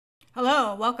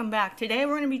Hello, welcome back. Today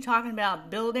we're going to be talking about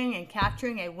building and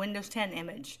capturing a Windows 10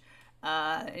 image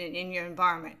in your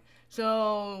environment.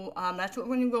 That's what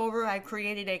we're going to go over. I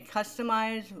created a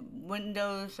customized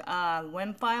Windows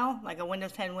WIM file, like a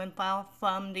Windows 10 WIM file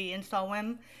from the install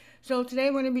WIM. So today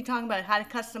we're going to be talking about how to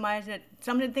customize it,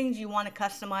 some of the things you want to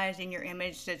customize in your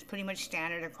image that's pretty much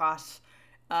standard across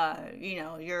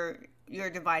your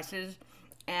devices,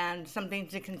 and some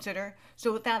things to consider.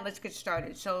 So with that, let's get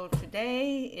started. So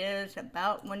today is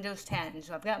about Windows 10.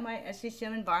 So I've got my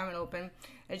SCCM environment open.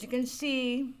 As you can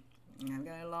see, I've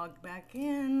got to log back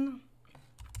in.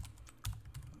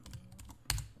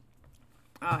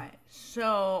 Alright, so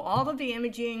all of the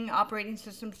imaging operating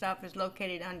system stuff is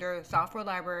located under software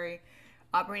library,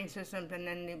 operating systems, and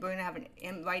then we're going to have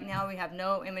right now we have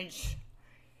no image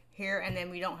here, and then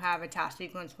we don't have a task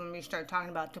sequence when we start talking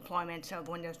about deployments of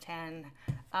Windows 10.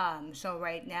 So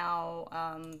right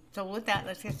now, so with that,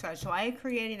 let's get started. So I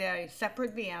created a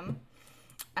separate VM,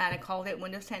 and I called it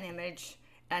Windows 10 image,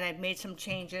 and I've made some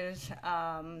changes.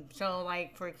 So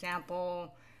like, for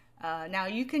example, now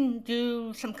you can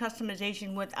do some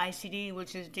customization with ICD,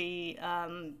 which is the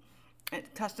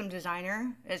custom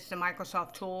designer. It's the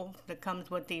Microsoft tool that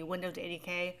comes with the Windows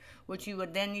ADK, which you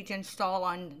would then need to install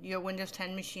on your Windows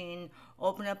 10 machine,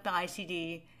 open up the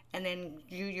ICD, and then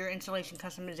do your installation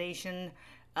customization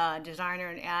designer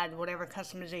and add whatever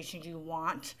customizations you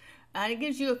want. And it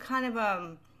gives you a kind of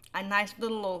a nice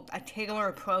little tailor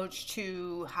approach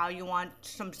to how you want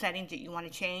some settings that you want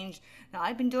to change. Now,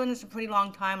 I've been doing this a pretty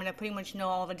long time, and I pretty much know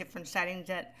all the different settings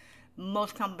that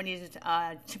most companies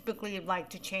typically like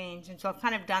to change, and so I've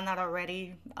kind of done that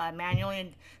already manually,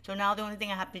 and so now the only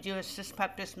thing I have to do is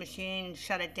sysprep this machine,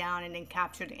 shut it down, and then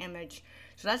capture the image.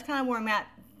 So that's kind of where I'm at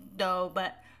though,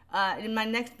 but in my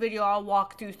next video I'll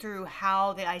walk through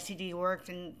how the ICD works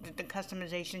and the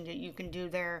customization that you can do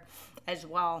there as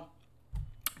well.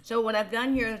 So what I've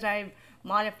done here is I've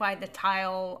modified the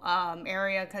tile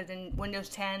area, because in Windows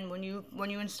 10, when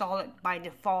you install it by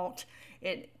default,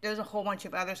 there's a whole bunch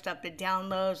of other stuff that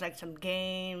downloads, like some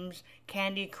games,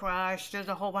 Candy Crush. There's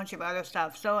a whole bunch of other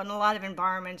stuff. So in a lot of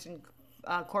environments and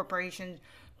corporations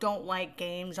don't like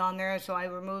games on there, so I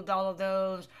removed all of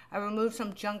those. I removed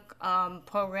some junk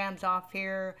programs off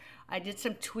here. I did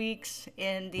some tweaks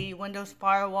in the Windows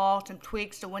firewall, some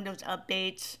tweaks to Windows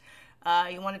updates.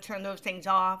 You want to turn those things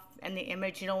off, and the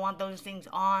image, you don't want those things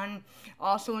on.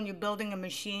 Also, when you're building a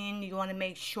machine, you want to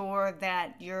make sure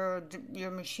that your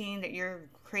machine that you're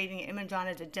creating an image on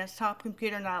is a desktop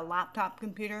computer, not a laptop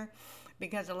computer,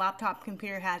 because a laptop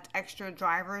computer has extra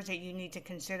drivers that you need to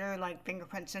consider, like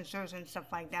fingerprint sensors and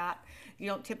stuff like that. You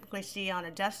don't typically see on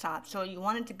a desktop. So you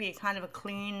want it to be a kind of a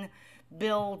clean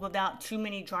build without too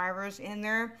many drivers in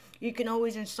there. You can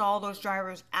always install those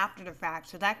drivers after the fact.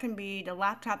 So that can be the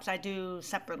laptops I do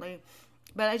separately.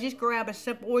 But I just grab a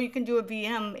simple, or you can do a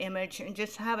VM image and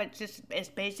just have it just as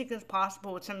basic as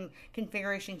possible with some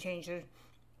configuration changes.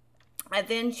 I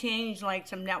then changed like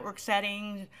some network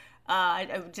settings.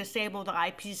 I disabled the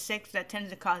IP6 that tends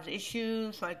to cause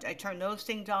issues, so I turn those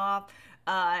things off.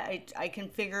 I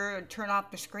configure, turn off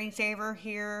the screensaver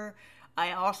here.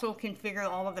 I also configure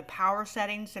all of the power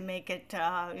settings to make it,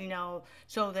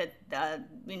 so that,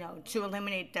 to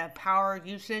eliminate the power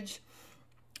usage.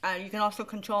 You can also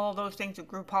control all those things with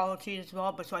group policies as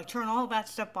well. But so I turn all that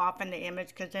stuff off in the image,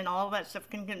 because then all of that stuff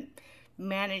can get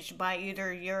managed by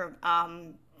either your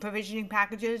provisioning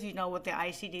packages, with the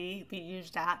ICD, if you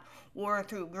use that, or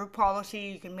through group policy.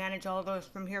 You can manage all those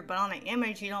from here. But on the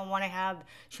image, you don't want to have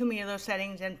too many of those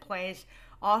settings in place.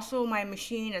 Also, my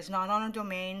machine is not on a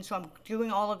domain, so I'm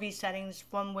doing all of these settings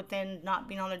from within, not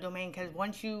being on a domain, because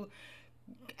once you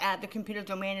add the computer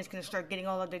domain, it's going to start getting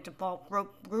all of the default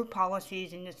group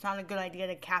policies, and it's not a good idea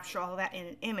to capture all of that in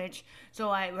an image. So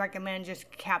I recommend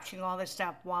just capturing all this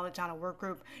stuff while it's on a work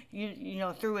group,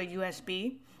 through a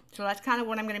USB. So that's kind of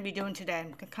what I'm going to be doing today.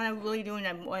 I'm kind of really doing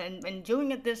that, and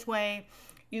doing it this way,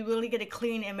 you really get a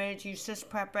clean image. You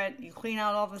sysprep it, you clean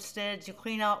out all the STIDs, you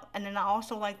clean out, and then I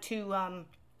also like to,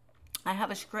 I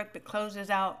have a script that closes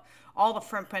out all the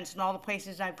footprints and all the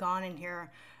places I've gone in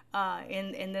here,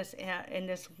 in this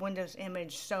Windows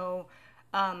image. So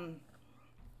those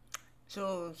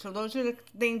are the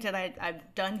things that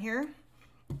I've done here.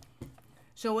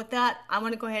 So with that, I'm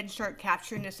going to go ahead and start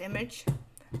capturing this image.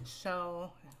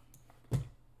 So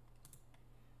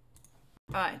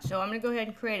alright, so I'm going to go ahead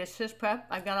and create a sysprep.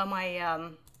 I've got all my,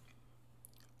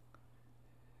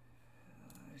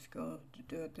 let's go to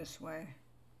do it this way.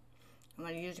 I'm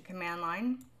going to use the command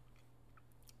line.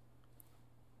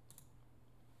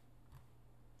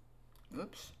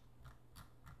 Oops.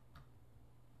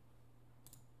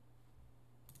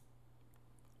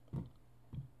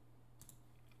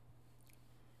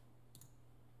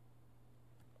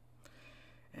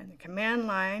 command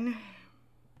line.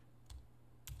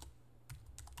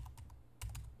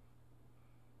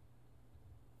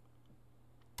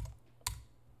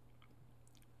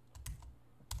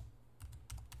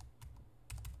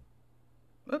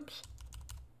 Oops.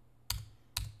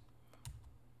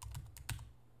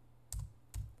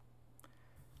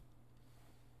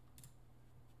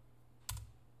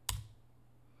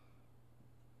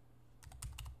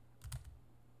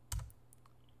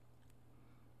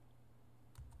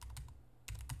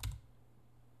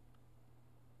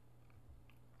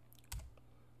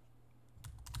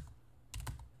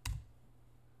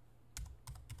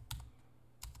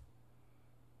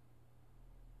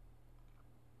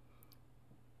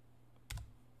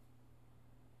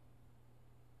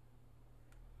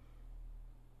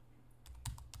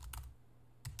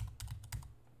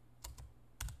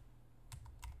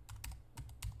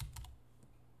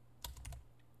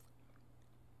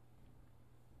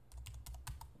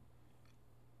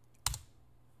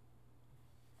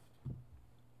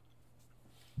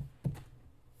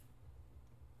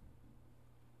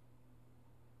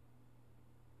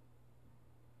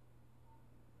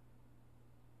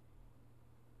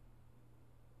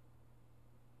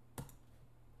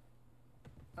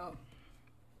 Oh.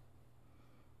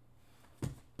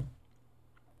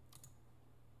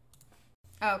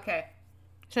 Okay.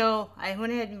 So I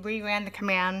went ahead and reran the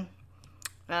command.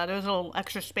 There was a little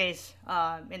extra space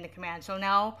in the command. So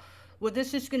now what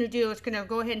this is going to do, it's going to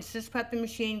go ahead and sysprep the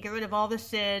machine, get rid of all the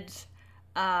SIDs,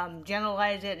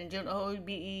 generalize it, and do an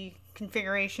OBE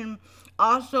configuration.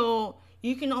 Also,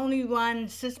 you can only run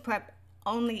sysprep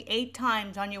only 8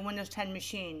 times on your Windows 10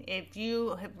 machine. If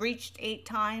you have reached 8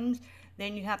 times,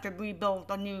 then you have to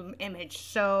rebuild a new image.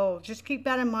 So just keep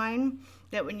that in mind,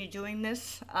 that when you're doing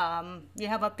this, you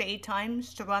have up to 8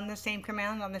 times to run the same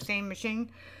command on the same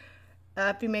machine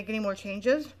if you make any more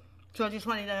changes. So I just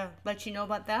wanted to let you know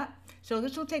about that. So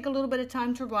this will take a little bit of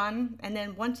time to run, and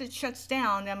then once it shuts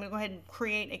down, then I'm going to go ahead and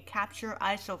create a capture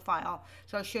ISO file.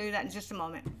 So I'll show you that in just a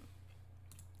moment.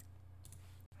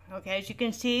 Okay, as you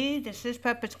can see, the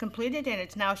sysprep is completed and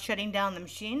it's now shutting down the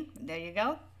machine. There you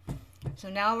go. So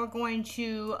now we're going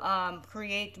to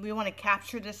we want to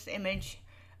capture this image.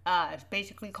 It's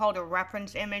basically called a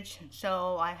reference image.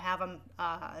 So I have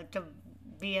the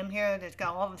VM here that's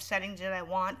got all the settings that I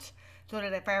want, so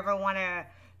that if I ever want to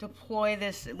deploy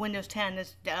this Windows 10,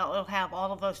 it'll have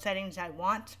all of those settings I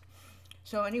want.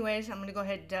 So anyways, I'm going to go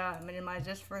ahead and minimize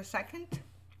this for a second.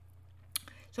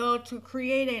 So to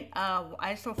create an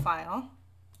ISO file,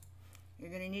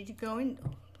 you're going to need to go in,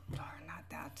 oh, darn, not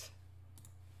that.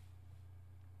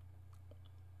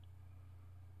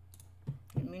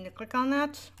 Didn't mean to click on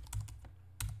that.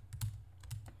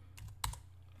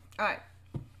 Alright,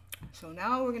 so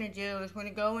now what we're going to do is we're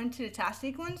going to go into the task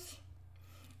sequence,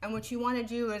 and what you want to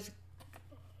do is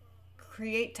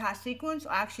create task sequence,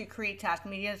 or actually create task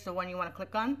media is the one you want to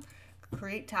click on.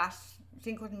 Create task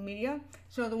sequence media.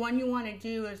 So the one you want to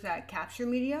do is that capture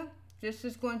media. This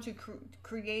is going to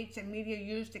create a media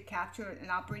used to capture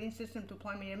an operating system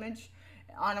deployment image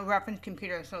on a reference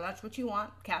computer. So that's what you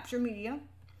want, capture media.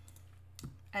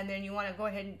 And then you want to go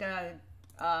ahead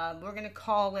and we're going to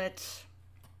call it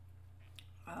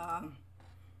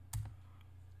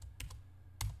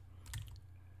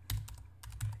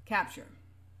capture.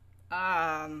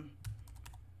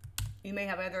 You may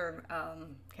have other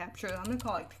capture. I'm going to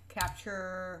call it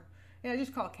capture. Yeah,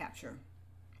 just call it capture.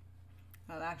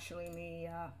 Actually,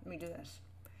 let me do this.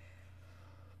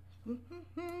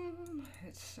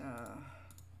 It's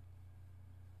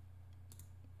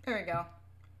there we go.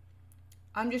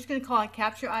 I'm just going to call it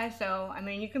capture ISO. I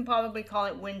mean, you can probably call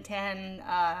it Win10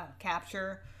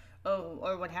 capture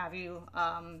or what have you.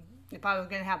 If I was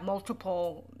going to have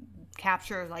multiple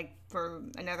capture, like for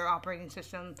another operating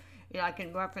system, you know, I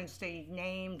can reference the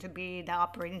name to be the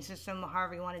operating system,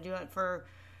 however you want to do it. For,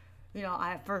 you know,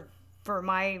 for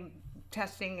my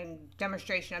testing and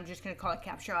demonstration, I'm just going to call it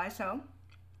capture ISO.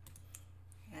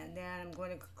 And then I'm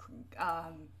going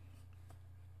to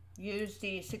use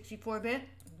the 64-bit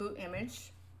boot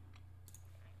image,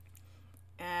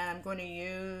 and I'm going to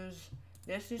use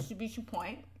this distribution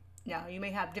point. Now you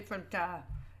may have different,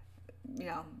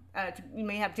 you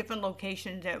may have different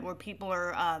locations where people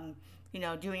are,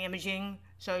 doing imaging.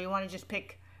 So you want to just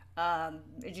pick a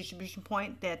distribution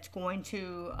point that's going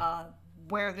to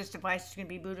where this device is going to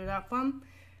be booted up from.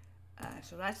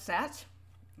 So that's that.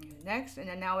 Next, and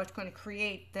then now it's going to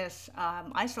create this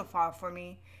ISO file for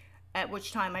me, at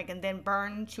which time I can then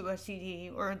burn to a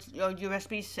CD or a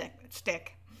USB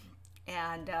stick.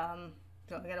 And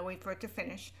so I gotta wait for it to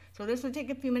finish. So this will take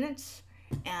a few minutes,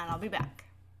 and I'll be back.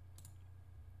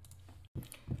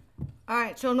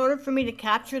 Alright, so in order for me to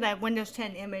capture that Windows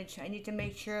 10 image, I need to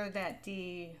make sure that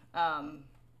the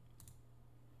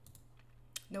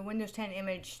Windows 10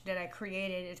 image that I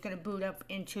created is going to boot up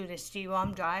into the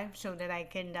CD-ROM drive so that I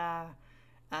can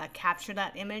capture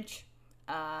that image.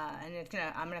 And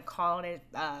I'm gonna call it,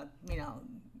 you know,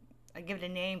 I give it a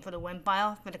name for the WIM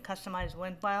file, for the customized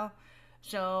WIM file.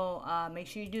 So make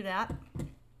sure you do that.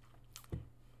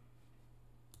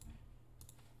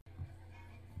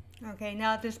 Okay,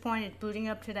 now at this point it's booting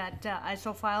up to that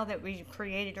ISO file that we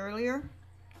created earlier.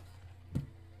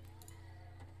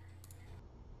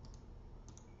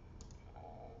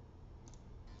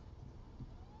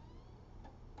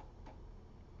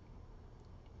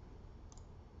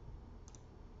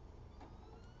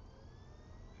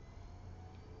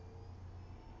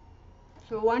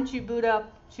 So once you boot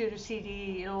up to the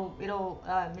CD,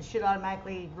 it should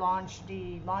automatically launch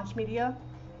the launch media.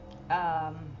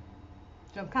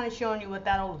 So I'm kind of showing you what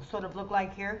that'll sort of look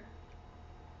like here.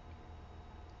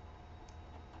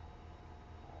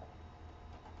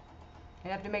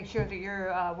 You have to make sure that your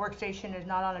workstation is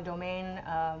not on a domain.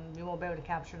 You won't be able to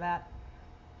capture that.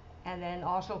 And then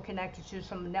also connect it to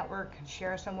some network,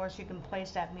 share somewhere so you can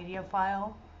place that media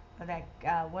file or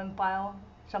that WIM file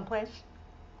someplace.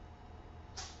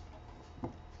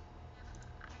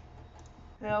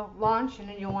 It'll launch, and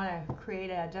then you'll want to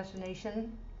create a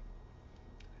destination.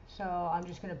 So I'm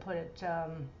just going to put it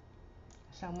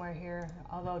somewhere here,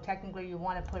 although technically you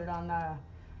want to put it on the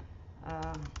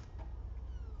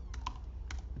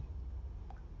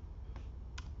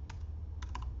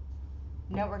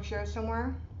network share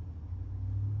somewhere.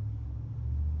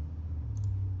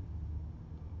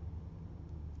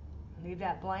 Leave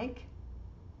that blank.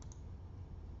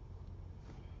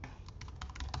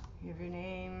 Give your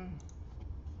name.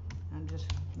 I'm just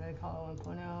going to call it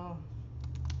 1.0.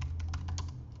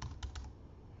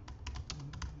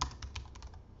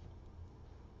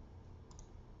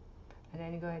 And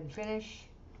then you go ahead and finish.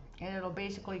 And it'll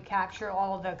basically capture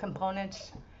all of the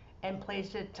components and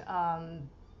place it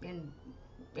in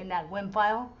that WIM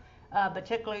file. But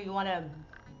typically you want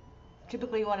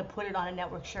to put it on a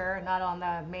network share, not on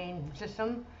the main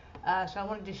system. So I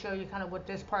wanted to show you kind of what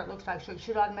this part looks like. So it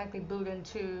should automatically boot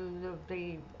into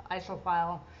the ISO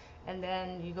file, and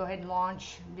then you go ahead and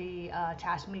launch the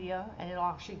task media, and it'll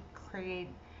actually create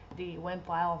the WIM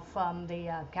file from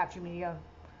the capture media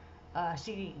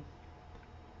CD.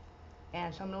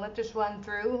 And so I'm going to let this run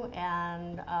through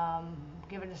and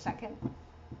give it a second.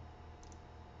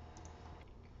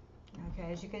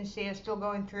 Okay, as you can see, it's still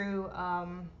going through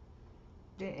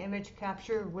the image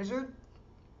capture wizard.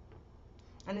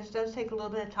 And this does take a little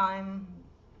bit of time.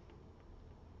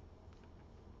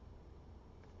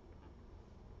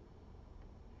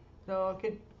 So it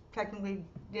could technically,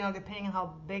 you know, depending on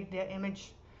how big the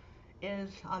image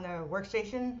is on the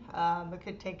workstation, it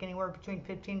could take anywhere between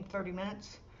 15 to 30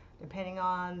 minutes, depending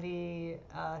on the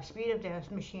speed of the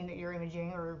machine that you're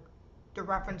imaging or the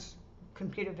reference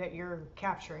computer that you're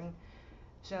capturing.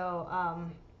 So,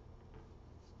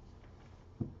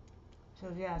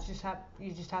 yeah,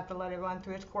 you just have to let it run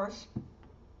through its course.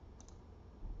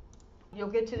 You'll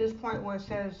get to this point where it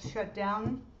says shut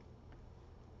down.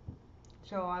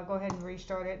 So I'll go ahead and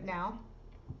restart it now.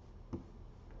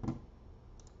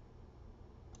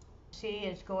 See,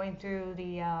 it's going through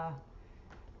the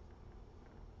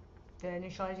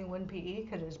initializing WinPE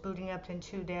because it's booting up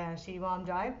into the CD-ROM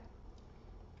drive,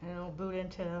 and it'll boot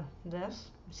into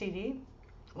this CD.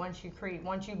 Once you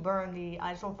burn the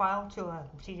ISO file to a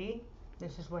CD,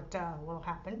 this is what will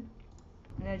happen.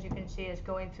 And as you can see, it's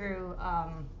going through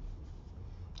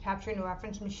capturing the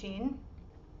reference machine,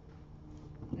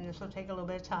 and this will take a little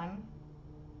bit of time.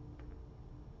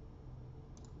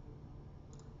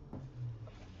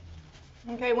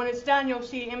 Okay, when it's done, you'll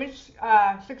see image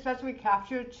successfully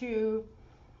captured to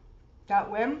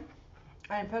 .wim,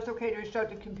 and press OK to restart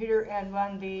the computer and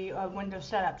run the Windows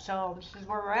setup. So this is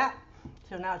where we're at.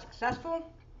 So now it's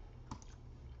successful.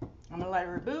 I'm going to let it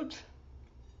reboot.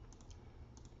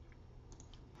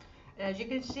 As you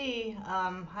can see,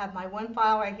 I have my WIM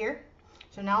file right here.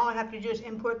 So now all I have to do is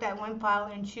import that WIM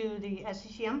file into the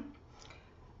SCCM.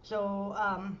 So,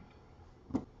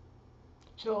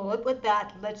 with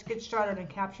that, let's get started on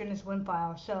capturing this WIM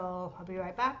file. So I'll be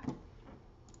right back.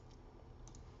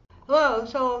 Hello.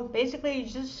 So basically, you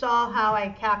just saw how I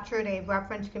captured a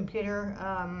reference computer.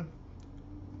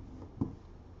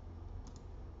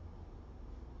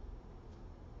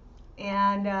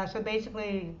 So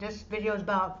basically, this video is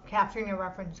about capturing a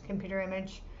reference computer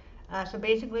image. So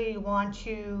basically, you want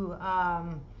to,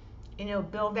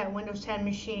 build that Windows 10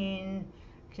 machine,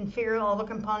 configure all the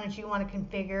components you want to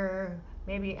configure,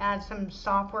 maybe add some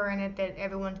software in it that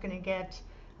everyone's going to get.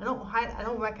 I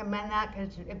don't recommend that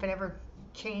because if it ever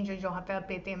changes, you'll have to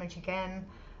update the image again.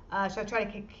 So I try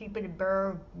to keep it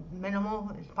bare minimal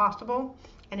as possible,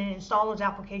 and then install those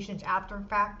applications after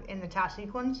fact in the task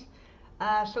sequence.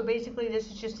 So basically, this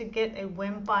is just to get a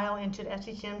WIM file into the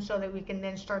SCCM so that we can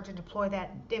then start to deploy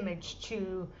that image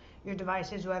to your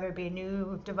devices, whether it be a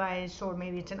new device or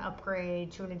maybe it's an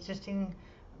upgrade to an existing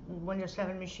Windows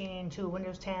 7 machine to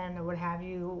Windows 10 or what have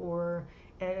you, or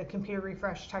a computer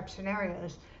refresh type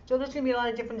scenarios. So there's going to be a lot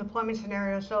of different deployment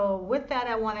scenarios. So with that,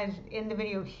 I wanted to end the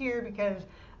video here because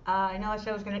I know I said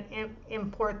I was going to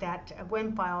import that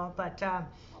WIM file, but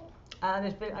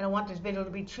I don't want this video to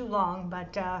be too long.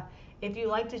 But if you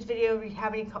like this video, if you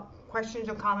have any questions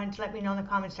or comments, let me know in the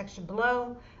comment section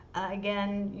below.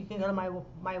 Again, you can go to my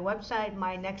website,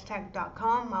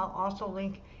 mynextech.com. I'll also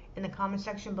link in the comment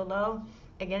section below.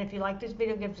 Again, if you like this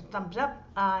video, give it a thumbs up.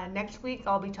 Next week,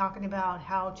 I'll be talking about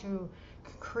how to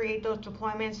create those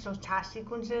deployments, those task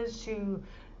sequences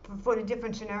for the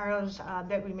different scenarios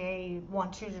that we may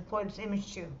want to deploy this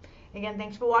image to. Again,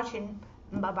 thanks for watching.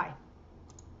 Bye-bye.